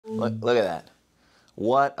Look at that.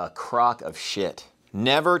 What a crock of shit.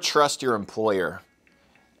 Never trust your employer,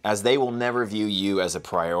 as they will never view you as a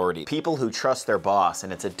priority. People who trust their boss,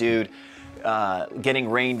 and it's a dude getting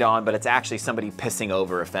rained on, but it's actually somebody pissing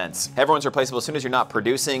over a fence. Everyone's replaceable. As soon as you're not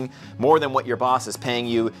producing more than what your boss is paying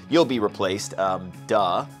you, you'll be replaced.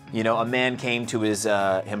 Duh. You know, a man came to his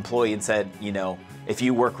employee and said, you know, if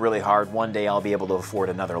you work really hard, one day I'll be able to afford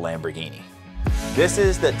another Lamborghini. This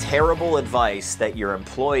is the terrible advice that your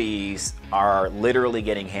employees are literally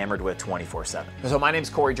getting hammered with 24/7. So my name's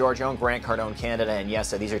Corrie George, I own Grant Cardone Canada, and yes,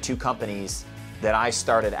 so these are two companies that I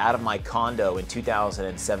started out of my condo in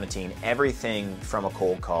 2017. Everything from a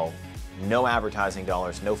cold call, no advertising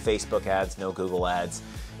dollars, no Facebook ads, no Google ads.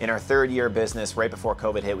 In our third year of business, right before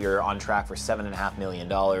COVID hit, we were on track for $7.5 million.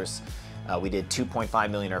 We did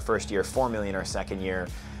 $2.5 million our first year, $4 million our second year.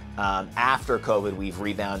 After COVID, we've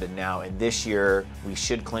rebounded now, and this year we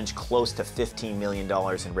should clinch close to $15 million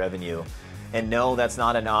in revenue. And no, that's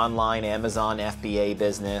not an online Amazon FBA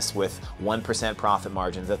business with 1% profit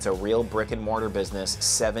margins. That's a real brick and mortar business,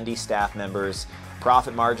 70 staff members,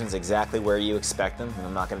 profit margins exactly where you expect them. And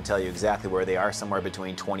I'm not going to tell you exactly where they are, somewhere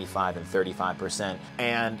between 25 and 35%.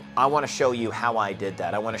 And I want to show you how I did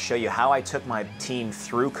that. I want to show you how I took my team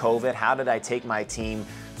through COVID. How did I take my team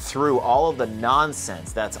through all of the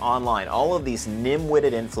nonsense that's online, all of these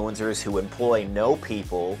nim-witted influencers who employ no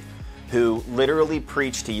people, who literally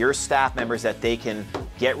preach to your staff members that they can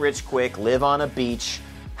get rich quick, live on a beach,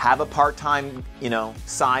 have a part-time,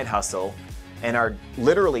 side hustle, and are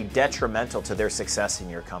literally detrimental to their success in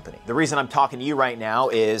your company. The reason I'm talking to you right now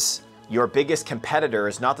is your biggest competitor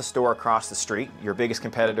is not the store across the street. Your biggest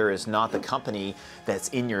competitor is not the company that's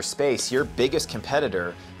in your space. Your biggest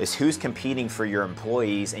competitor is who's competing for your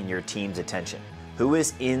employees and your team's attention. Who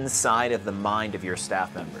is inside of the mind of your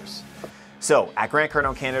staff members? So at Grant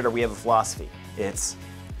Cardone Canada, we have a philosophy. It's,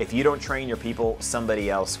 if you don't train your people, somebody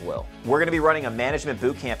else will. We're going to be running a management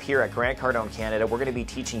boot camp here at Grant Cardone Canada. We're going to be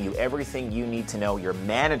teaching you everything you need to know, your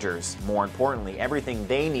managers, more importantly, everything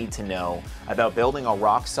they need to know about building a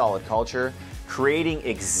rock solid culture, creating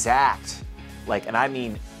exact, and I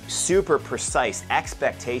mean super precise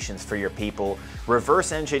expectations for your people,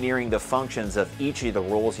 reverse engineering the functions of each of the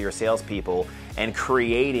roles of your salespeople, and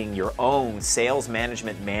creating your own sales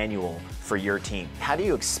management manual for your team. How do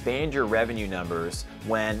you expand your revenue numbers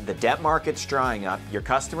when the debt market's drying up, your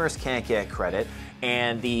customers can't get credit,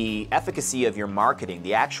 and the efficacy of your marketing,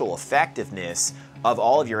 the actual effectiveness of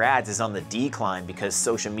all of your ads is on the decline because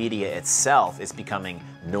social media itself is becoming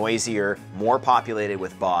noisier, more populated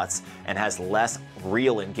with bots, and has less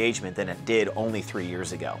real engagement than it did only 3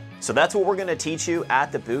 years ago. So that's what we're going to teach you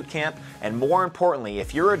at the boot camp. And more importantly,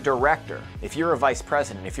 if you're a director, if you're a vice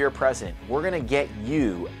president, if you're a president, we're going to get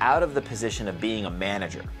you out of the position of being a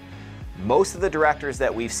manager. Most of the directors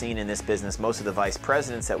that we've seen in this business, most of the vice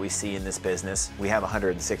presidents that we see in this business, we have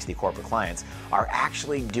 160 corporate clients, are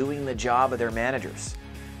actually doing the job of their managers.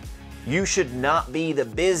 You should not be the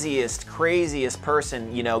busiest, craziest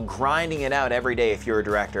person, grinding it out every day if you're a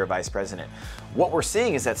director or vice president. What we're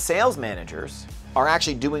seeing is that sales managers are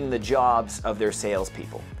actually doing the jobs of their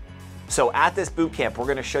salespeople. So at this boot camp, we're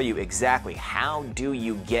going to show you exactly how do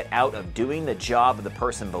you get out of doing the job of the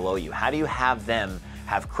person below you. How do you have them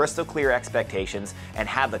have crystal clear expectations and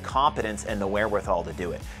have the competence and the wherewithal to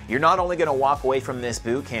do it. You're not only going to walk away from this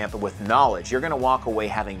boot camp with knowledge, you're going to walk away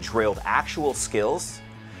having drilled actual skills,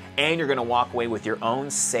 and you're going to walk away with your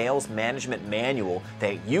own sales management manual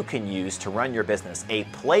that you can use to run your business, a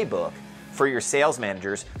playbook for your sales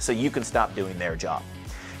managers so you can stop doing their job.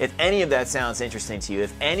 If any of that sounds interesting to you,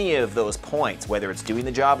 if any of those points, whether it's doing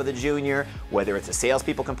the job of the junior, whether it's the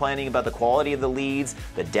salespeople complaining about the quality of the leads,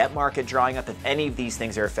 the debt market drying up, if any of these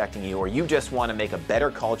things are affecting you, or you just want to make a better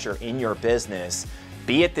culture in your business,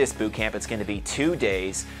 be at this boot camp. It's going to be 2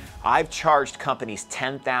 days. I've charged companies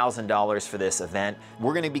 $10,000 for this event.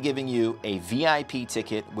 We're going to be giving you a VIP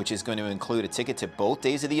ticket, which is going to include a ticket to both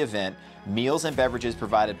days of the event, meals and beverages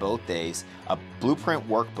provided both days, a blueprint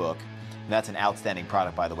workbook. And that's an outstanding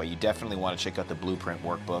product, by the way. You definitely want to check out the Blueprint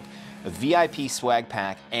Workbook, a VIP swag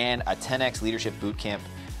pack, and a 10X Leadership Bootcamp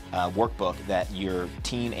workbook that your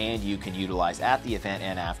team and you can utilize at the event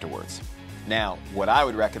and afterwards. Now, what I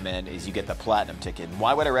would recommend is you get the Platinum ticket. And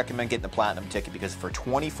why would I recommend getting the Platinum ticket? Because for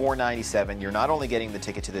 $24.97, you're not only getting the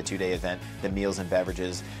ticket to the 2-day event, the meals and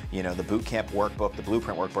beverages, the Bootcamp Workbook, the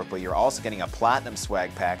Blueprint Workbook, but you're also getting a Platinum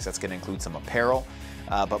swag pack. So that's going to include some apparel.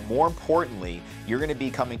 But more importantly, you're going to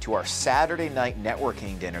be coming to our Saturday night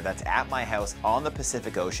networking dinner that's at my house on the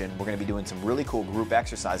Pacific Ocean. We're going to be doing some really cool group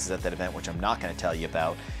exercises at that event, which I'm not going to tell you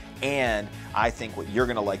about. And I think what you're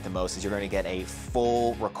gonna like the most is you're gonna get a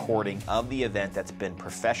full recording of the event that's been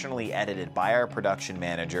professionally edited by our production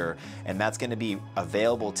manager, and that's gonna be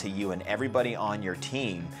available to you and everybody on your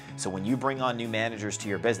team. So when you bring on new managers to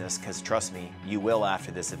your business, because trust me, you will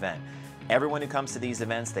after this event, everyone who comes to these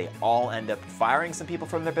events, they all end up firing some people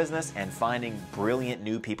from their business and finding brilliant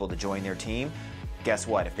new people to join their team. Guess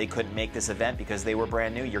what? If they couldn't make this event because they were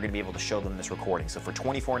brand new, you're going to be able to show them this recording. So for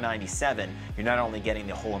 $24.97, you're not only getting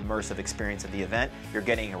the whole immersive experience of the event, you're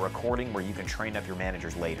getting a recording where you can train up your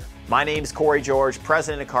managers later. My name's Corrie George,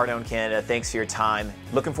 president of Cardone Canada. Thanks for your time.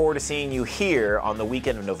 Looking forward to seeing you here on the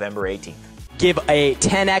weekend of November 18th. Give a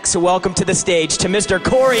 10x welcome to the stage to Mr.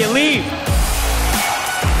 Corrie Lee.